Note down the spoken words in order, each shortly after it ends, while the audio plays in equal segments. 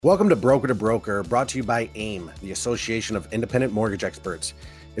Welcome to Broker, brought to you by AIM, the Association of Independent Mortgage Experts.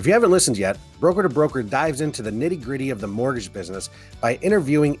 If you haven't listened yet, Broker dives into the nitty-gritty of the mortgage business by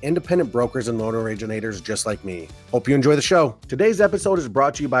interviewing independent brokers and loan originators just like me. Hope you enjoy the show. Today's episode is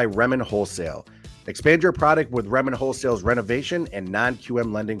brought to you by Wholesale. Expand your product with Wholesale's renovation and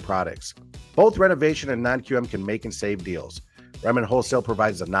non-QM lending products. Both renovation and non-QM can make and save deals. Wholesale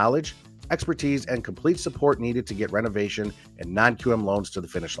provides the knowledge, expertise, and complete support needed to get renovation and non-QM loans to the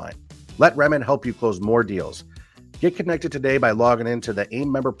finish line. Let Remen help you close more deals. Get connected today by logging into the AIM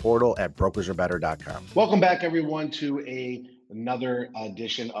member portal at brokersorbetter.com. Welcome back, everyone, to another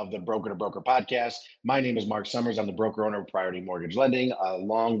edition of the Broker podcast. My name is Mark Summers. I'm the broker owner of Priority Mortgage Lending,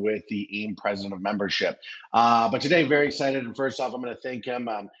 along with the AIM president of membership. But today, very excited. And first off, I'm going to thank him.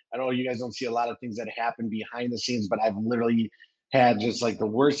 I know you guys don't see a lot of things that happen behind the scenes, but I've literally had just like the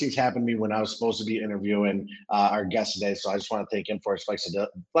worst things happen to me when I was supposed to be interviewing our guest today. So I just want to thank him for his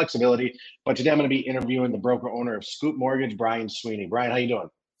flexibility. But today I'm going to be interviewing the broker owner of Scoop Mortgage, Brian Sweeney. Brian, how you doing?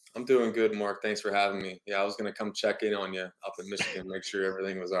 I'm doing good, Mark. Thanks for having me. Yeah, I was going to come check in on you up in Michigan, make sure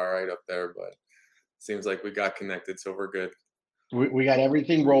everything was all right up there, but seems like we got connected, so we're good. We got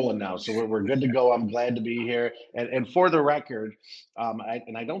everything rolling now, so we're good to go. I'm glad to be here. And for the record,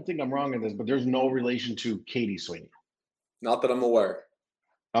 I don't think I'm wrong in this, but there's no relation to Katie Sweeney. Not that I'm aware.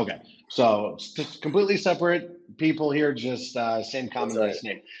 Okay, so just completely separate people here, just same common last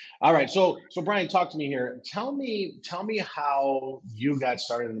name. All right, so Brian, talk to me here. Tell me how you got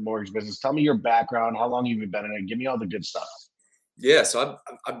started in the mortgage business. Tell me your background, how long you've been in it. Give me all the good stuff. Yeah, so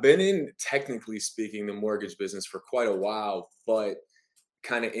I've been in, technically speaking, the mortgage business for quite a while, but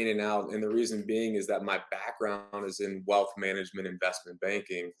kind of in and out. And the reason being is that my background is in wealth management, investment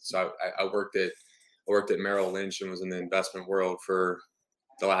banking. So I worked at Merrill Lynch and was in the investment world for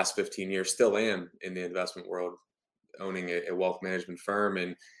the last 15 years, still am in the investment world, owning a wealth management firm.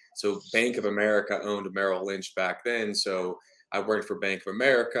 And so Bank of America owned Merrill Lynch back then. So I worked for Bank of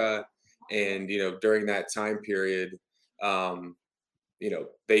America. And, during that time period,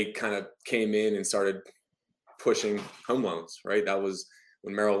 they kind of came in and started pushing home loans, right? That was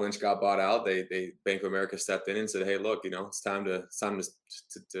when Merrill Lynch got bought out. They Bank of America stepped in and said, "Hey, look, it's time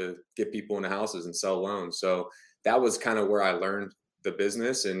to get people into houses and sell loans." So that was kind of where I learned the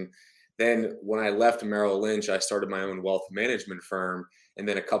business. And then when I left Merrill Lynch, I started my own wealth management firm. And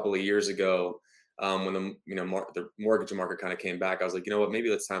then a couple of years ago, when the mortgage market kind of came back, I was like, you know what, maybe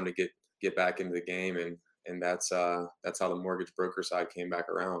it's time to get back into the game. And that's how the mortgage broker side came back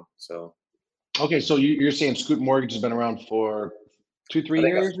around. So. Okay, so you're saying Scoop Mortgage has been around for 2-3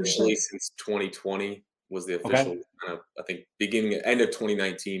 years? Officially since 2020 was the official kind of, I think, end of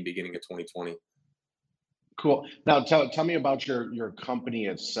 2019, beginning of 2020. Cool. Now tell me about your company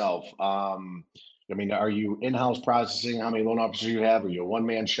itself. Are you in-house processing? How many loan officers you have? Are you a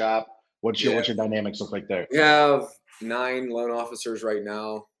one-man shop? What's your dynamics look like there? We have 9 loan officers right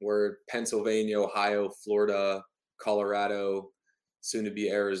now. We're Pennsylvania, Ohio, Florida, Colorado, soon to be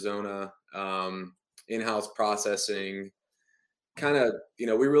Arizona. In-house processing. Kind of,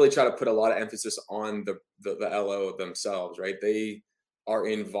 we really try to put a lot of emphasis on the LO themselves, right? They are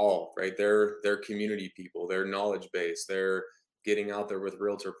involved, right? They're community people, they're knowledge base, they're getting out there with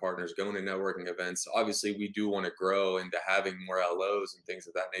realtor partners, going to networking events. Obviously, we do want to grow into having more LOs and things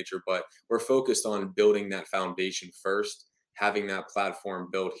of that nature, but we're focused on building that foundation first, having that platform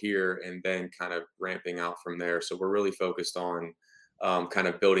built here, and then kind of ramping out from there. So we're really focused on kind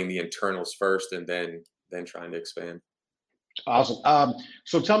of building the internals first, and then trying to expand. Awesome.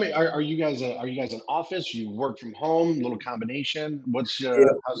 So tell me, are you guys an office? You work from home? Little combination? How's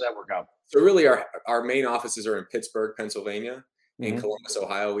that work out? So really, our main offices are in Pittsburgh, Pennsylvania. In Columbus,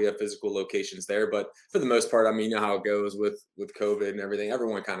 Ohio, we have physical locations there. But for the most part, you know how it goes with COVID and everything.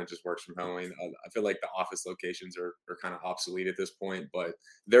 Everyone kind of just works from home. I feel like the office locations are kind of obsolete at this point, but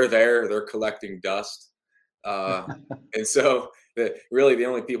they're there. They're collecting dust. And so really the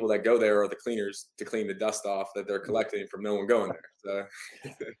only people that go there are the cleaners to clean the dust off that they're collecting from no one going there.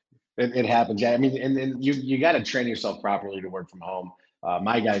 So it happens. Yeah. And you got to train yourself properly to work from home.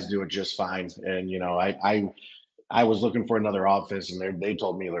 My guys do it just fine. And, I was looking for another office and they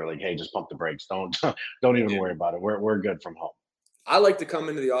told me, they're like, "Hey, just pump the brakes. Don't even worry about it. We're good from home." I like to come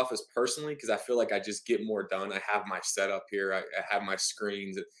into the office personally because I feel like I just get more done. I have my setup here. I have my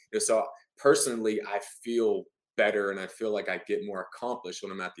screens. So personally, I feel better and I feel like I get more accomplished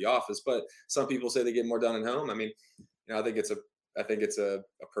when I'm at the office. But some people say they get more done at home. I think it's a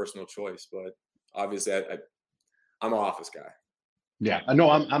personal choice. But obviously, I'm an office guy. Yeah, I know.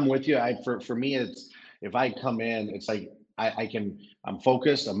 I'm with you. For me, it's if I come in, it's like I'm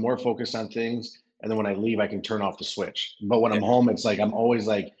focused. I'm more focused on things, and then when I leave, I can turn off the switch. But when I'm Yeah. home, it's like I'm always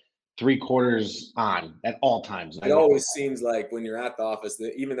like 3/4 on at all times. It always seems like when you're at the office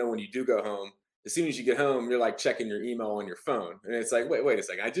that even though when you do go home, as soon as you get home, you're like checking your email on your phone. And it's like, wait a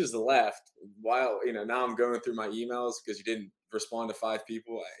second. I just left while, now I'm going through my emails because you didn't respond to 5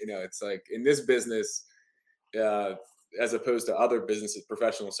 people. It's like in this business, uh, as opposed to other businesses,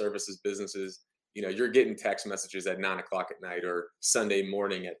 professional services businesses, you're getting text messages at 9 o'clock at night or Sunday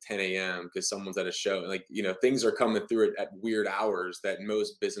morning at 10 a.m. because someone's at a show. Like, things are coming through it at weird hours that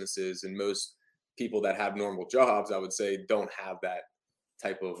most businesses and most people that have normal jobs, I would say, don't have that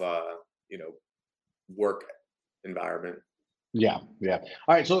type of, work environment. Yeah, yeah.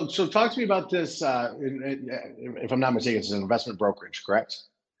 All right, so talk to me about this. If I'm not mistaken, it's an investment brokerage, correct?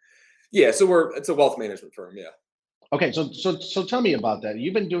 Yeah. So it's a wealth management firm. Yeah. Okay, so tell me about that.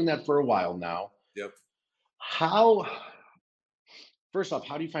 You've been doing that for a while now. Yep. How, first off,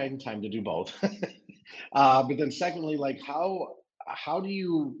 how do you find time to do both? But then secondly, like how do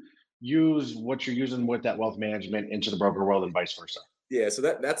you use what you're using with that wealth management into the broker world and vice versa? Yeah, so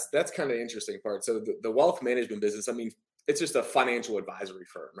that's kind of the interesting part. So the wealth management business, I mean, it's just a financial advisory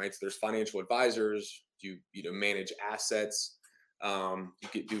firm, right? So there's financial advisors. You manage assets. You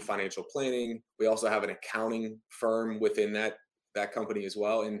could do financial planning. We also have an accounting firm within that company as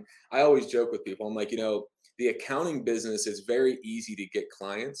well. And I always joke with people. I'm like, the accounting business is very easy to get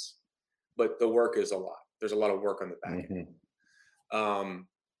clients, but the work is a lot. There's a lot of work on the back end. Hmm. Um,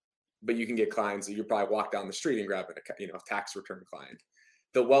 but you can get clients that you probably walk down the street and grab a tax return client.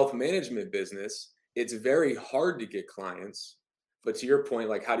 The wealth management business, it's very hard to get clients. But to your point,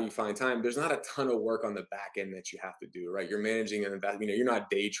 like how do you find time? There's not a ton of work on the back end that you have to do, right? You're managing an investment, you're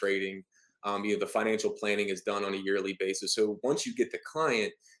not day trading. The financial planning is done on a yearly basis. So once you get the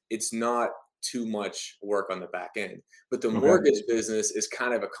client, it's not too much work on the back end. But the Okay. mortgage business is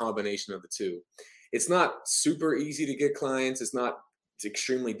kind of a combination of the two. It's not super easy to get clients. It's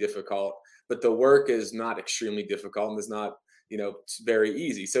extremely difficult, but the work is not extremely difficult and it's not, very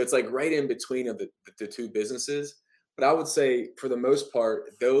easy. So it's like right in between of the two businesses. But I would say for the most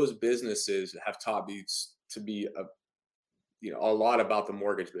part, those businesses have taught me to be a lot about the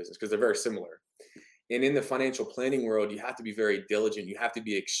mortgage business because they're very similar. And in the financial planning world, you have to be very diligent. You have to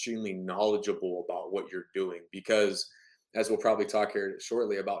be extremely knowledgeable about what you're doing because, as we'll probably talk here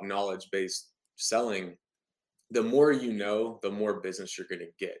shortly about knowledge based selling, the more you know, the more business you're going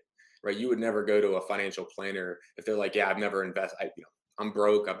to get, right? You would never go to a financial planner if they're like, yeah, I've never invested, I'm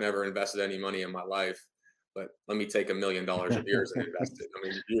broke. I've never invested any money in my life, but let me take $1 million of yours and invest it. I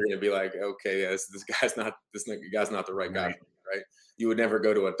mean, you're going to be like, okay, yeah, this guy's not the right guy Right. for me, right? You would never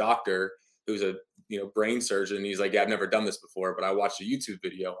go to a doctor who's a, brain surgeon. And he's like, yeah, I've never done this before, but I watched a YouTube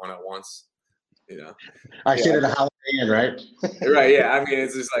video on it once, you know? I Yeah. stayed at a Holiday Inn, right? Right. Yeah. I mean,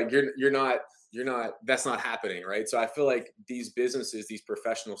 it's just like that's not happening, right? So I feel like these businesses, these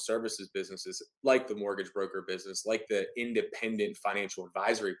professional services businesses, like the mortgage broker business, like the independent financial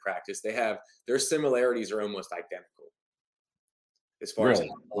advisory practice, their similarities are almost identical as far as how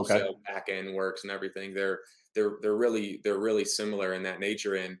Really? Okay. wholesale back end works and everything. They're really similar in that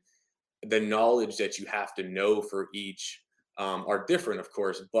nature, and the knowledge that you have to know for each are different, of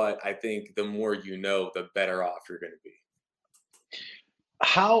course. But I think the more you know, the better off you're going to be.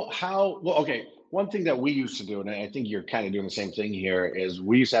 Well, okay. One thing that we used to do, and I think you're kind of doing the same thing here, is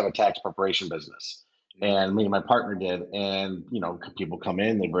we used to have a tax preparation business. Mhm. And me and my partner did. And people come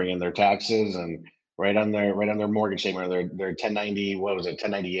in, they bring in their taxes and right on their mortgage statement or their 1090, what was it,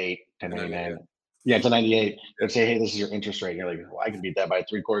 1098, And then, yeah. 1099. Yeah, 1098. They'd say, hey, this is your interest rate. And you're like, well, I can beat that by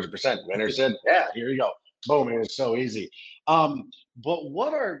 0.75%. Winner said, yeah, here you go. Boom. It was so easy. But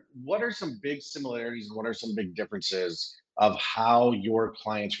what are some big similarities and what are some big differences of how your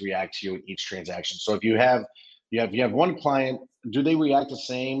clients react to you in each transaction? So if you have one client, do they react the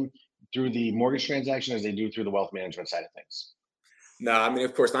same through the mortgage transaction as they do through the wealth management side of things? No, I mean,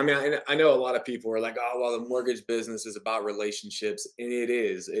 of course. I mean, I know a lot of people are like, "Oh, well, the mortgage business is about relationships," and it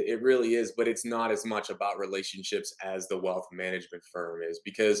is. It really is, but it's not as much about relationships as the wealth management firm is.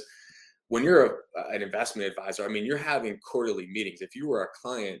 Because when you're an investment advisor, I mean, you're having quarterly meetings. If you were a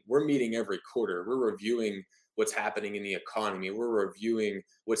client, we're meeting every quarter. We're reviewing what's happening in the economy. We're reviewing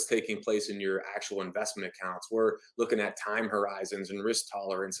what's taking place in your actual investment accounts. We're looking at time horizons and risk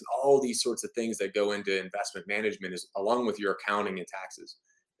tolerance and all these sorts of things that go into investment management is along with your accounting and taxes,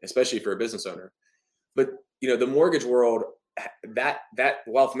 especially for a business owner. But the mortgage world, that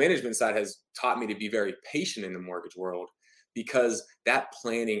wealth management side has taught me to be very patient in the mortgage world because that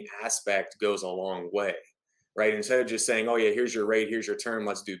planning aspect goes a long way, right? Instead of just saying, oh yeah, here's your rate, here's your term,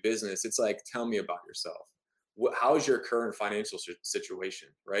 let's do business, it's like, tell me about yourself. How's your current financial situation,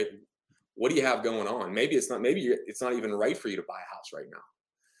 right? what do you have going on? Maybe it's not, it's not even right for you to buy a house right now.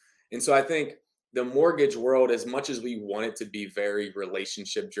 And so I think the mortgage world, as much as we want it to be very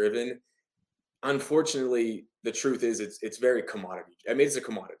relationship driven, unfortunately, the truth is it's very commodity. I mean, it's a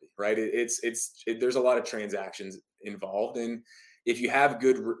commodity, right? There's a lot of transactions involved, and if you have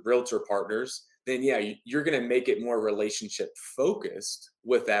good realtor partners, then yeah, you're going to make it more relationship focused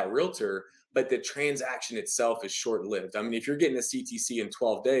with that realtor. But the transaction itself is short lived. I mean, if you're getting a CTC in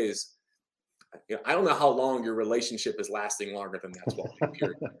 12 days, I don't know how long your relationship is lasting longer than that 12-day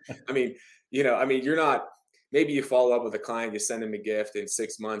period. I mean, you're not. Maybe you follow up with a client, you send them a gift in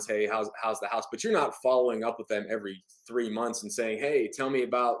 6 months. Hey, how's the house? But you're not following up with them every 3 months and saying, hey, tell me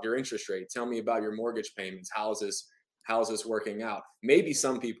about your interest rate. Tell me about your mortgage payments. How's this working out? Maybe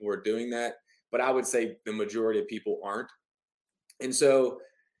some people are doing that, but I would say the majority of people aren't. And so,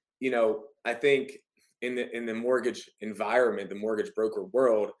 I think in the mortgage environment, the mortgage broker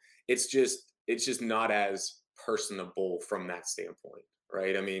world, it's just not as personable from that standpoint,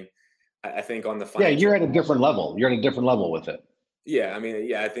 right? I mean, I think on the financial, you're at a different level. You're at a different level with it. Yeah, I mean,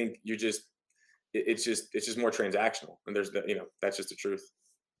 yeah, I think it's just more transactional, and that's just the truth.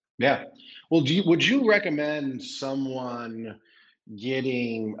 Yeah. Well, would you recommend someone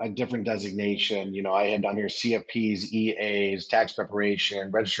getting a different designation? I had down here CFPs, EAs, tax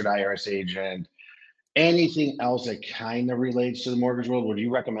preparation, registered IRS agent, anything else that kind of relates to the mortgage world. Would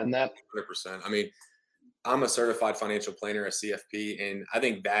you recommend that? 100%. I mean, I'm a certified financial planner, a CFP, and I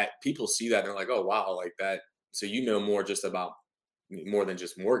think that people see that and they're like, oh, wow, like that. So more than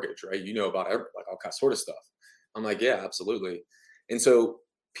just mortgage, right? You know about like all kinds sort of stuff. I'm like, yeah, absolutely. And so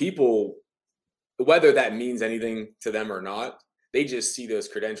people, whether that means anything to them or not, they just see those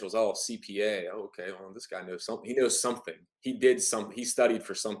credentials. Oh, CPA. Oh, okay. Well, this guy knows something. He knows something. He studied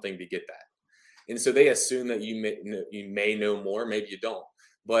for something to get that. And so they assume that you may know more. Maybe you don't,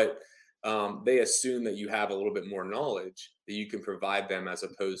 but they assume that you have a little bit more knowledge that you can provide them, as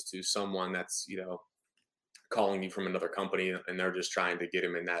opposed to someone that's calling you from another company and they're just trying to get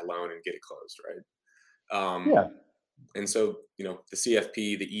him in that loan and get it closed, right? Yeah. And so the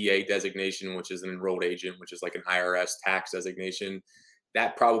CFP, the EA designation, which is an enrolled agent, which is like an IRS tax designation,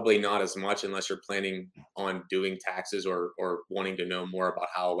 that probably not as much unless you're planning on doing taxes or wanting to know more about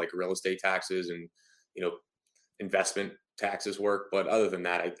how like real estate taxes and investment taxes work. But other than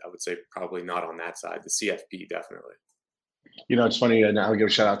that, I would say probably not on that side. The CFP definitely. It's funny, and I'll give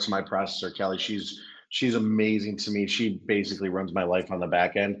a shout out to my processor, Kelly. She's amazing to me. She basically runs my life on the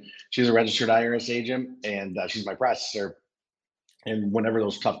back end. She's a registered IRS agent, and she's my processor. And whenever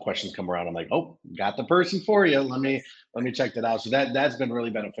those tough questions come around, I'm like, oh, got the person for you. Let me check that out. So that's been really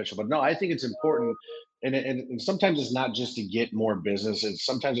beneficial. But no, I think it's important. And sometimes it's not just to get more business.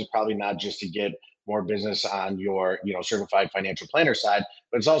 Sometimes it's probably not just to get more business on your, certified financial planner side,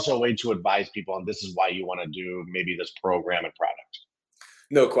 but it's also a way to advise people on this is why you want to do maybe this program and product.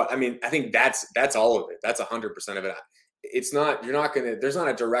 No, I mean, I think that's all of it. That's 100% of it. It's not, there's not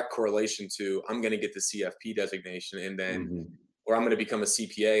a direct correlation to I'm going to get the CFP designation and then, or I'm going to become a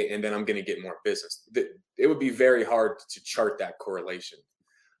CPA and then I'm going to get more business. It would be very hard to chart that correlation,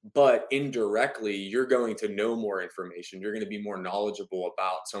 but indirectly, you're going to know more information. You're going to be more knowledgeable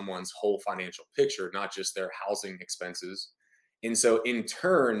about someone's whole financial picture, not just their housing expenses. And so in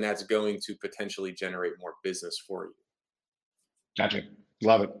turn, that's going to potentially generate more business for you. Gotcha.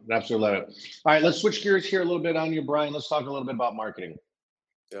 Love it. Absolutely love it. All right, let's switch gears here a little bit on you, Brian. Let's talk a little bit about marketing.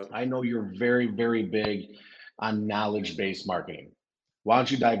 Yep. I know you're very, very big on knowledge-based marketing. Why don't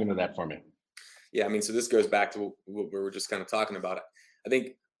you dive into that for me? Yeah, I mean, so this goes back to what we were just kind of talking about. I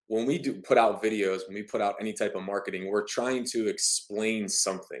think when we put out videos, when we put out any type of marketing, we're trying to explain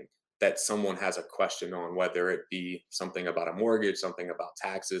something that someone has a question on, whether it be something about a mortgage, something about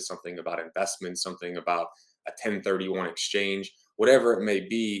taxes, something about investments, something about a 1031 exchange, whatever it may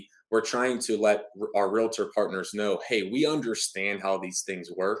be. We're trying to let our realtor partners know, hey, we understand how these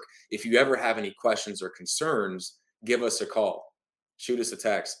things work. If you ever have any questions or concerns, give us a call, shoot us a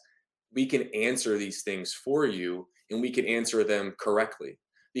text. We can answer these things for you and we can answer them correctly.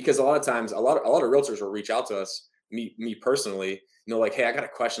 Because a lot of times, a lot of realtors will reach out to us, me personally, like, hey, I got a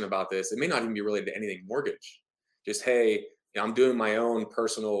question about this. It may not even be related to anything mortgage. Just, hey, I'm doing my own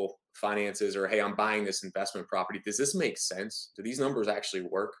personal finances, or hey, I'm buying this investment property. Does this make sense? Do these numbers actually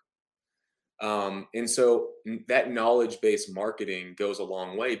work? And so that knowledge-based marketing goes a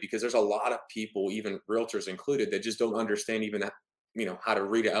long way, because there's a lot of people, even realtors included, that just don't understand even how to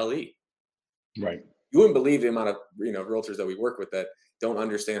read a LE. Right. You wouldn't believe the amount of realtors that we work with that don't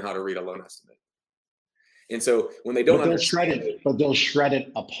understand how to read a loan estimate. And so when they don't understand it, but they'll shred it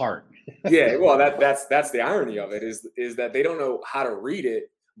apart. Yeah, well, that's the irony of it is that they don't know how to read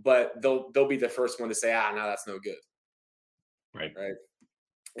it, but they'll be the first one to say, no, that's no good. Right. Right.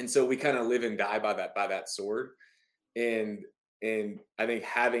 And so we kind of live and die by that sword. And I think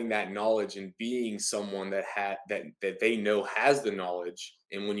having that knowledge and being someone that they know has the knowledge,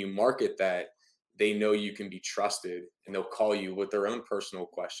 and when you market that, they know you can be trusted, and they'll call you with their own personal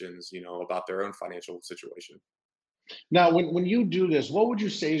questions, about their own financial situation. Now, when you do this, what would you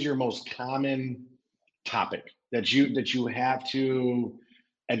say is your most common topic that you have to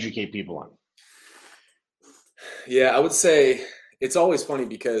educate people on? Yeah, I would say it's always funny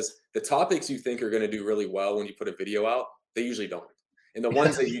because the topics you think are going to do really well when you put a video out, they usually don't. And the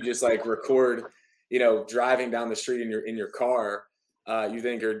ones that you just like record, driving down the street in your car, you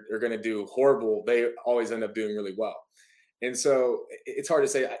think are going to do horrible, they always end up doing really well. And so it's hard to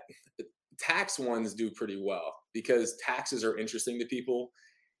say. Tax ones do pretty well because taxes are interesting to people.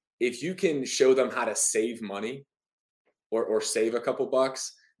 If you can show them how to save money or save a couple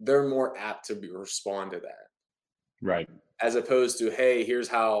bucks, they're more apt to respond to that. Right. As opposed to, hey, here's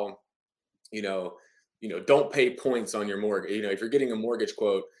how, don't pay points on your mortgage. If you're getting a mortgage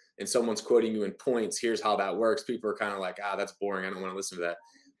quote and someone's quoting you in points, here's how that works. People are kind of like, that's boring. I don't want to listen to that.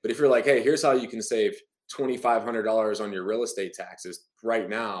 But if you're like, hey, here's how you can save $2,500 on your real estate taxes right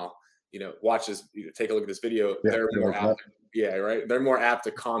now, watch this, take a look at this video. Yeah, they're more apt. Right. They're more apt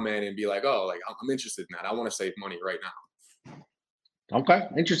to comment and be like, oh, like I'm interested in that. I want to save money right now. Okay.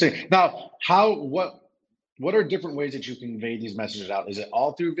 Interesting. Now, what are different ways that you convey these messages out? Is it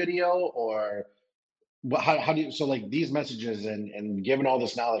all through video, or how do you, so like these messages and given all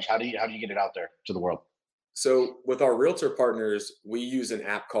this knowledge, how do you get it out there to the world? So with our realtor partners, we use an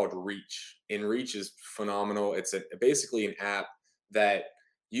app called Reach, and Reach is phenomenal. It's basically an app that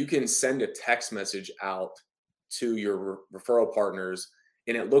you can send a text message out to your referral partners,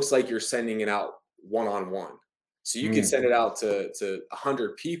 and it looks like you're sending it out one-on-one. So you can send it out to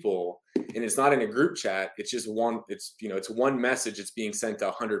 100 people, and it's not in a group chat. It's just one. It's one message. It's being sent to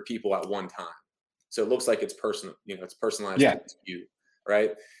 100 people at one time. So it looks like it's personal. It's personalized to you,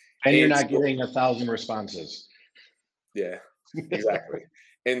 right? And you're not getting 1,000 responses. Yeah, exactly.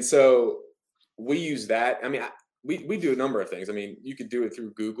 And so we use that. I mean, we do a number of things. I mean, you could do it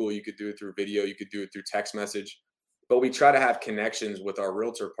through Google, you could do it through video, you could do it through text message, but we try to have connections with our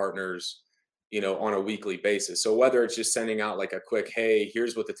realtor partners, on a weekly basis. So whether it's just sending out like a quick, hey,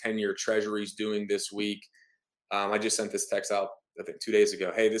 here's what the 10-year treasury is doing this week. I just sent this text out, I think 2 days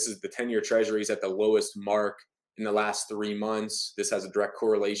ago. Hey, this is the 10-year treasuries at the lowest mark in the last 3 months. This has a direct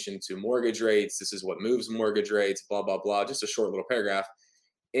correlation to mortgage rates. This is what moves mortgage rates, blah, blah, blah. Just a short little paragraph.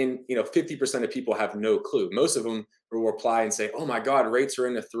 And 50% of people have no clue. Most of them will reply and say, oh my God, rates are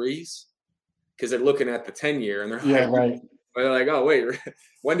in the threes, because they're looking at the 10-year and they're like, oh wait,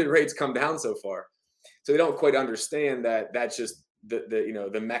 when did rates come down so far? So they don't quite understand that that's just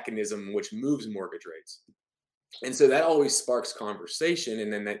the mechanism which moves mortgage rates. And so that always sparks conversation,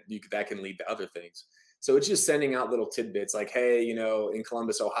 and then that can lead to other things. So it's just sending out little tidbits like, hey, in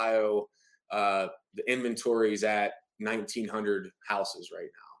Columbus, Ohio, the inventory is at 1,900 houses right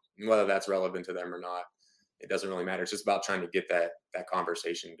now. And whether that's relevant to them or not, it doesn't really matter. It's just about trying to get that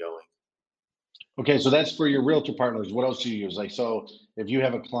conversation going. Okay, so that's for your realtor partners. What else do you use? Like, so if you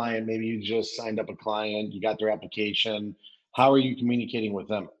have a client, maybe you just signed up a client, you got their application, how are you communicating with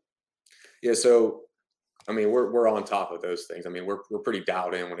them? Yeah, so I mean, we're on top of those things. I mean, we're pretty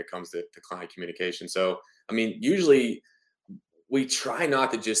dialed in when it comes to client communication. So, I mean, usually we try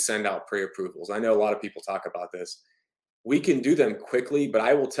not to just send out pre-approvals. I know a lot of people talk about this. We can do them quickly, but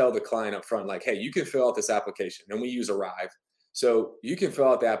I will tell the client up front, like, hey, you can fill out this application, and we use Arrive. So you can fill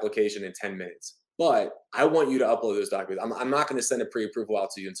out the application in 10 minutes, but I want you to upload those documents. I'm not going to send a pre-approval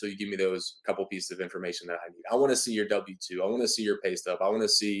out to you until you give me those couple pieces of information that I need. I want to see your W-2. I want to see your pay stub. I want to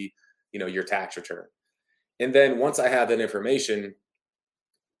see, your tax return. And then once I have that information,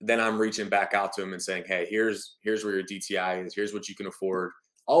 then I'm reaching back out to them and saying, hey, here's where your DTI is. Here's what you can afford.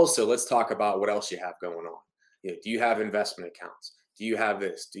 Also, let's talk about what else you have going on. Do you have investment accounts? Do you have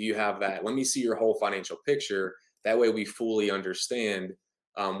this? Do you have that? Let me see your whole financial picture. That way we fully understand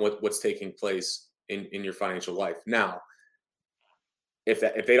what's taking place in your financial life. Now, if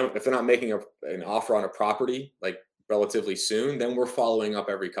they're not making an offer on a property like relatively soon, then we're following up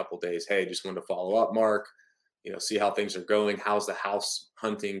every couple of days. Hey, just wanted to follow up, Mark. See how things are going. How's the house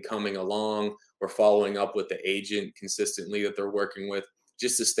hunting coming along? We're following up with the agent consistently that they're working with,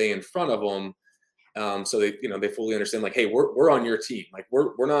 just to stay in front of them, so they fully understand. Like, hey, we're on your team. Like,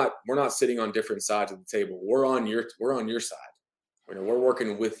 we're not sitting on different sides of the table. We're on your side. We're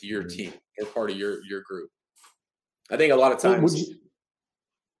working with your team. We're part of your group. I think a lot of times.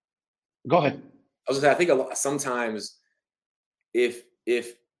 Go ahead. I was gonna say, I think sometimes if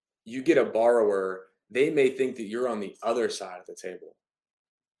you get a borrower, they may think that you're on the other side of the table,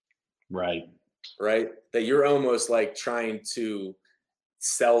 Right. right? That you're almost like trying to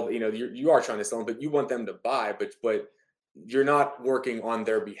sell, you are trying to sell them, but you want them to buy, but you're not working on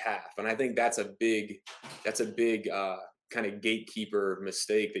their behalf. And I think that's a big kind of gatekeeper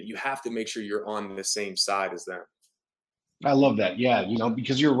mistake, that you have to make sure you're on the same side as them. I love that. Yeah,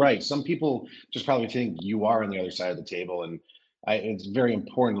 because you're right. Some people just probably think you are on the other side of the table, and it's very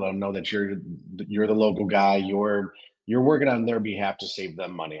important to let them know that you're the local guy. You're working on their behalf to save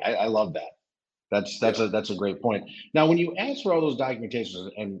them money. I love that. Yeah. That's a great point. Now, when you ask for all those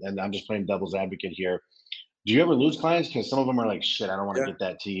documentations, and I'm just playing devil's advocate here, do you ever lose clients? Because some of them are like, "Shit, I don't want to Yeah. get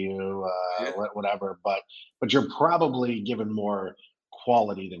that to you, Yeah. whatever." But you're probably given more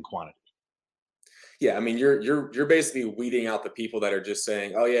quality than quantity. Yeah, I mean, you're basically weeding out the people that are just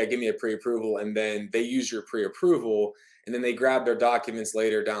saying, "Oh yeah, give me a pre-approval," and then they use your pre-approval, and then they grab their documents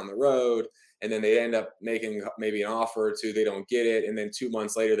later down the road, and then they end up making maybe an offer or two. They don't get it, and then 2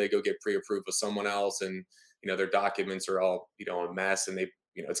 months later they go get pre-approved with someone else, and their documents are all a mess, and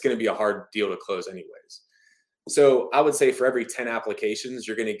it's going to be a hard deal to close anyways. So I would say for every 10 applications,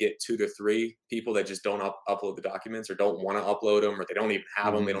 you're going to get 2 to 3 people that just don't upload the documents, or don't want to upload them, or they don't even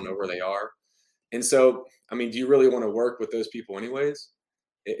have them. They don't Mhm. know where they are. And so, I mean, do you really want to work with those people anyways?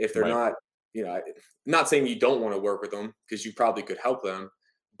 If they're Right. not, not saying you don't want to work with them, because you probably could help them,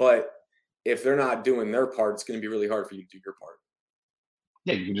 but if they're not doing their part, it's going to be really hard for you to do your part.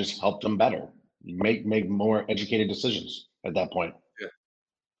 Yeah, you can just help them better. Make more educated decisions at that point. Yeah.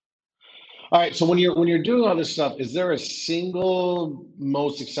 All right. So when you're doing all this stuff, is there a single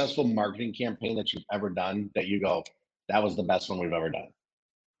most successful marketing campaign that you've ever done that you go, that was the best one we've ever done?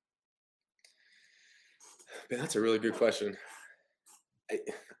 Man, that's a really good question. I,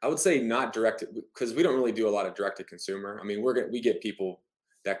 I would say not direct, because we don't really do a lot of direct to consumer. I mean, we get people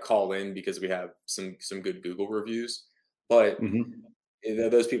that call in because we have some good Google reviews, but Hmm.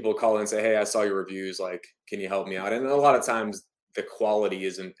 those people call in and say, "Hey, I saw your reviews. Like, can you help me out?" And a lot of times the quality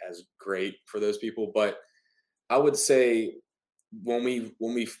isn't as great for those people. But I would say when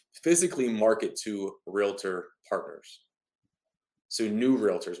we physically market to realtor partners, so new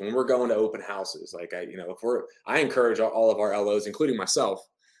realtors, when we're going to open houses, like I encourage all of our LOs, including myself.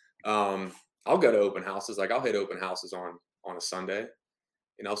 Um, I'll go to open houses. Like, I'll hit open houses on a Sunday,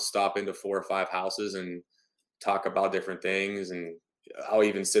 and I'll stop into 4 or 5 houses and talk about different things. And I'll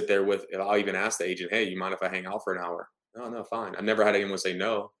even ask the agent, "Hey, you mind if I hang out for an hour?" "No, no, fine." I've never had anyone say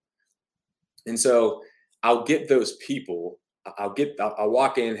no. And so I'll get those people. I'll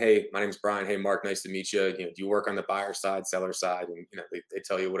walk in. "Hey, my name's Brian. Hey, Mark, nice to meet you. Do you work on the buyer side, seller side?" And they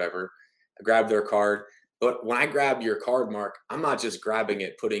tell you whatever. I grab their card. But when I grab your card, Mark, I'm not just grabbing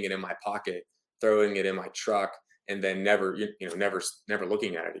it, putting it in my pocket, throwing it in my truck, and then never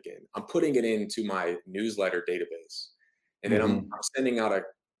looking at it again. I'm putting it into my newsletter database, and then I'm Hmm. sending out a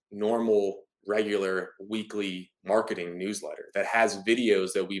normal, regular, weekly marketing newsletter that has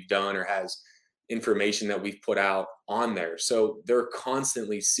videos that we've done, or has information that we've put out on there. So they're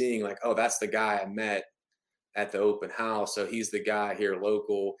constantly seeing, like, "Oh, that's the guy I met at the open house. So he's the guy here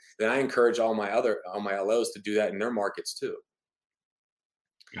local." Then I encourage all my LOs to do that in their markets too.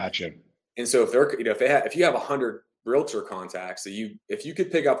 Gotcha. And so if you have 100 realtor contacts, if you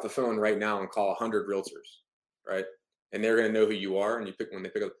could pick up the phone right now and call 100 realtors, right? And they're going to know who you are, and when they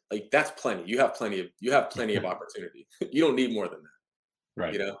pick up, like, that's plenty. You have plenty of opportunity. You don't need more than that, you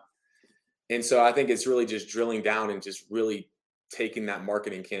Right. know? And so I think it's really just drilling down and just really taking that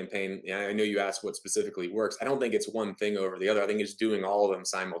marketing campaign. And I know you asked what specifically works. I don't think it's one thing over the other. I think it's doing all of them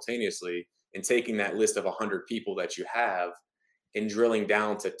simultaneously, and taking that list of 100 people that you have, and drilling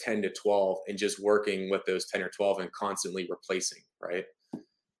down to 10 to 12, and just working with those 10 or 12 and constantly replacing, right?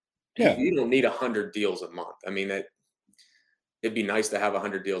 Yeah. You don't need 100 deals a month. I mean, it'd be nice to have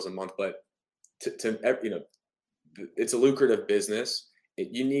 100 deals a month, but it's a lucrative business.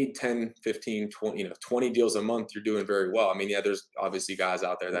 You need 10, 15, 20, 20 deals a month. You're doing very well. I mean, yeah, there's obviously guys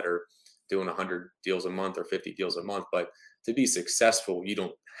out there that are doing 100 deals a month or 50 deals a month, but to be successful, you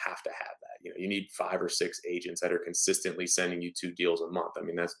don't have to have that. You need 5 or 6 agents that are consistently sending you 2 deals a month. I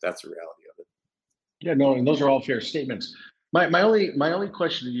mean, that's the reality of it. Yeah, no, and those are all fair statements. My only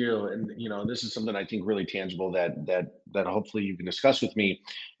question to you, and this is something I think really tangible that hopefully you can discuss with me,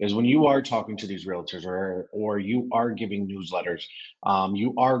 is when you are talking to these realtors, or you are giving newsletters,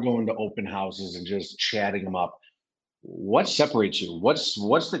 you are going to open houses and just chatting them up. What separates you? What's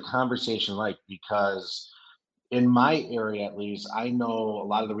the conversation like? Because in my area, at least, I know a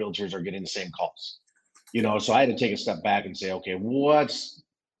lot of the realtors are getting the same calls. Yeah. So I had to take a step back and say, okay, what's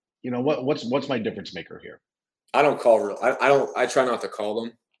my difference maker here? I don't call real. I don't. I try not to call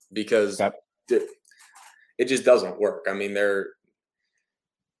them. because Yep. it just doesn't work. I mean,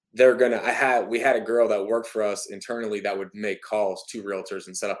 we had a girl that worked for us internally that would make calls to realtors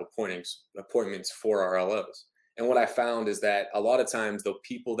and set up appointments for our LOs. And what I found is that a lot of times the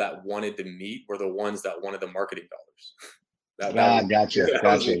people that wanted to meet were the ones that wanted the marketing dollars.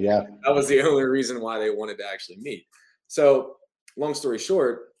 Gotcha. Yeah. That was the only reason why they wanted to actually meet. So long story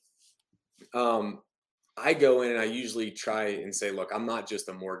short, I go in and I usually try and say, look, I'm not just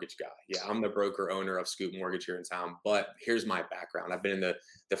a mortgage guy. Yeah, I'm the broker owner of Scoop Mortgage here in town, but here's my background. I've been in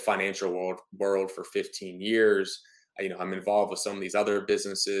the financial world for 15 years. I'm involved with some of these other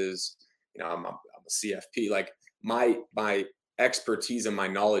businesses. I'm a CFP. Like my expertise and my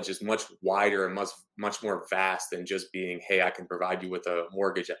knowledge is much wider and much more vast than just being, hey, I can provide you with a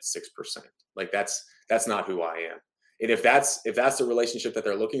mortgage at 6%. Like that's not who I am. And if that's the relationship that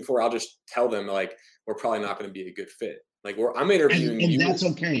they're looking for, I'll just tell them, like, we're probably not going to be a good fit. Like I'm interviewing and you. That's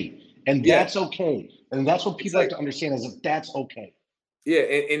okay. And that's okay. And that's what people have to understand, is that that's okay. Yeah.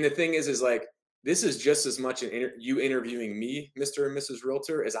 And the thing is like, this is just as much you interviewing me, Mr. and Mrs.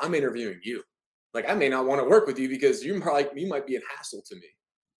 Realtor, as I'm interviewing you. Like, I may not want to work with you because you might be a hassle to me.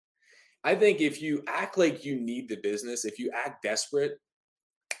 I think if you act like you need the business, if you act desperate,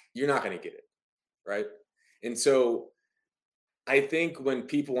 you're not going to get it. Right. And so I think when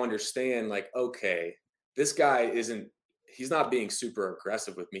people understand, like, okay, this guy he's not being super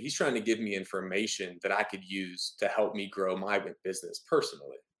aggressive with me. He's trying to give me information that I could use to help me grow my business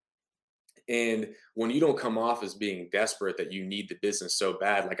personally. And when you don't come off as being desperate that you need the business so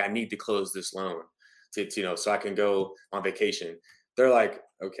bad, like, I need to close this loan to so I can go on vacation. They're like,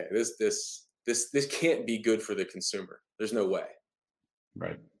 okay, this can't be good for the consumer. There's no way.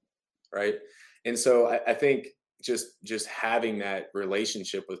 Right. And so I think just having that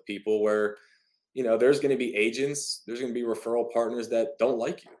relationship with people where, there's going to be agents, there's going to be referral partners that don't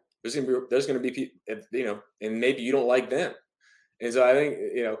like you. There's going to be people, and maybe you don't like them. And so I think,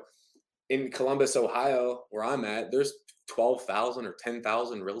 in Columbus, Ohio, where I'm at, there's 12,000 or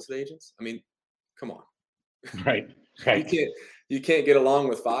 10,000 real estate agents. I mean, come on. Right. You can't get along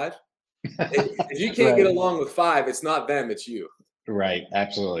with 5. If you can't get along with 5, it's not them, it's you. Right.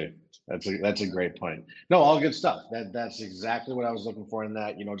 Absolutely. That's a great point. No, all good stuff. That's exactly what I was looking for in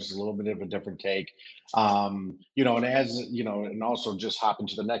that, just a little bit of a different take. And and also just hop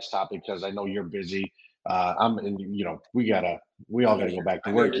into the next topic, because I know you're busy. We all gotta go back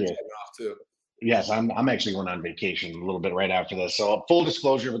to work here. Off too. Yes, I'm actually going on vacation a little bit right after this. So full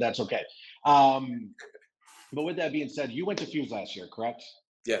disclosure, but that's okay. But with that being said, you went to Fuse last year, correct?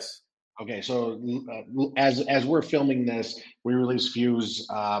 Yes. Okay, so as we're filming this, we released Fuse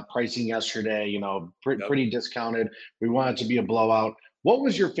pricing yesterday. Pretty discounted. We want it to be a blowout. What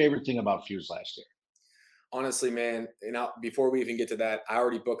was your favorite thing about Fuse last year? Honestly, man, before we even get to that, I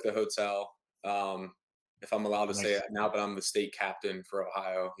already booked the hotel. If I'm allowed to say it now that I'm the state captain for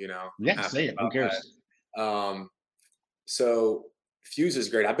Ohio, Yeah, say it. Who cares? So Fuse is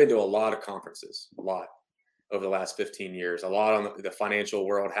great. I've been to a lot of conferences, over the last 15 years. A lot on the financial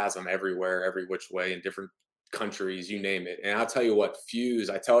world has them everywhere, every which way, in different countries, you name it. And I'll tell you what, Fuse,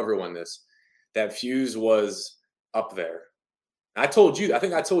 I tell everyone this, that Fuse was up there. I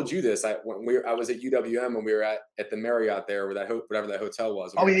think I told you this. I was at UWM when we were at the Marriott there, whatever that hotel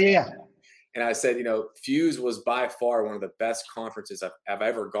was. Oh, yeah. And I said, Fuse was by far one of the best conferences I've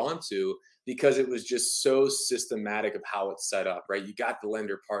ever gone to, because it was just so systematic of how it's set up, right? You got the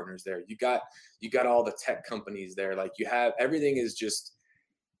lender partners there. You got all the tech companies there. Like, you have, everything is just,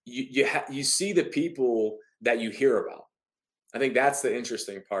 you see the people that you hear about. I think that's the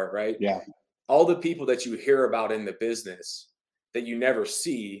interesting part, right? Yeah. All the people that you hear about in the business that you never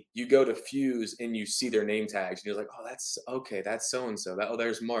see, you go to Fuse and you see their name tags and you're like, oh, that's okay. That's so-and-so.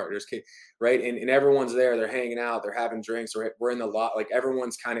 There's Mark, there's Kate, right? And everyone's there, they're hanging out, they're having drinks, or we're in the lot, like,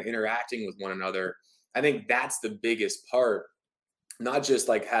 everyone's kind of interacting with one another. I think that's the biggest part, not just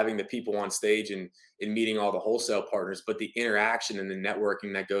like having the people on stage and meeting all the wholesale partners, but the interaction and the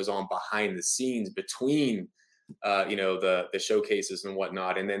networking that goes on behind the scenes between, the showcases and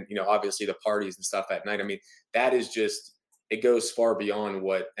whatnot. And then, obviously the parties and stuff at night. I mean, that is just, it goes far beyond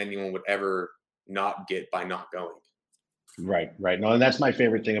what anyone would ever not get by not going. Right. No, and that's my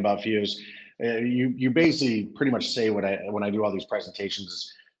favorite thing about Fuse. You basically pretty much say when I do all these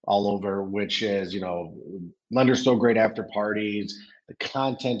presentations all over, which is, lenders throw great after parties. The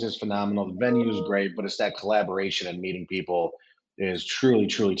content is phenomenal. The venue is great, but it's that collaboration and meeting people is truly,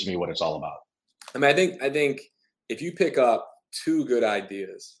 truly, to me, what it's all about. I mean, I think if you pick up 2 good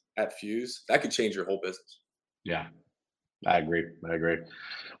ideas at Fuse, that could change your whole business. Yeah. I agree. I agree.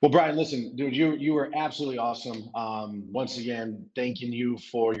 Well, Brian, listen, dude, you were absolutely awesome. Once again, thanking you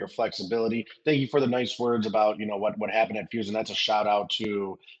for your flexibility. Thank you for the nice words about what happened at Fusion. That's a shout out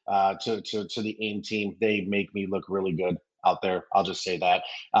to the AIM team. They make me look really good out there. I'll just say that.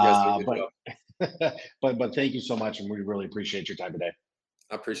 You guys did a good But job. but thank you so much, and we really appreciate your time today.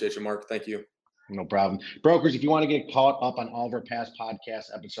 I appreciate you, Mark. Thank you. No problem. Brokers, if you want to get caught up on all of our past podcast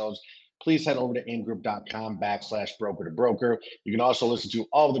episodes, please head over to aimgroup.com/broker to broker. You can also listen to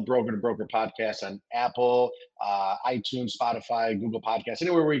all of the Broker to Broker podcasts on Apple, iTunes, Spotify, Google Podcasts,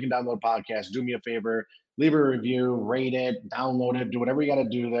 anywhere where you can download podcasts. Do me a favor, leave a review, rate it, download it, do whatever you got to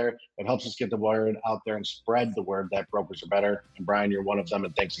do there. It helps us get the word out there and spread the word that brokers are better. And Brian, you're one of them.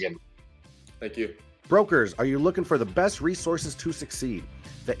 And thanks again. Thank you. Brokers, are you looking for the best resources to succeed?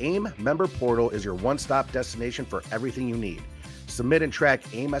 The AIM member portal is your one-stop destination for everything you need. Submit and track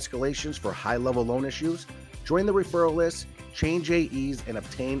AIM escalations for high-level loan issues, join the referral list, change AEs, and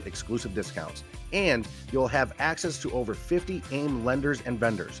obtain exclusive discounts. And you'll have access to over 50 AIM lenders and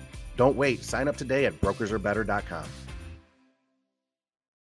vendors. Don't wait. Sign up today at brokersarebetter.com.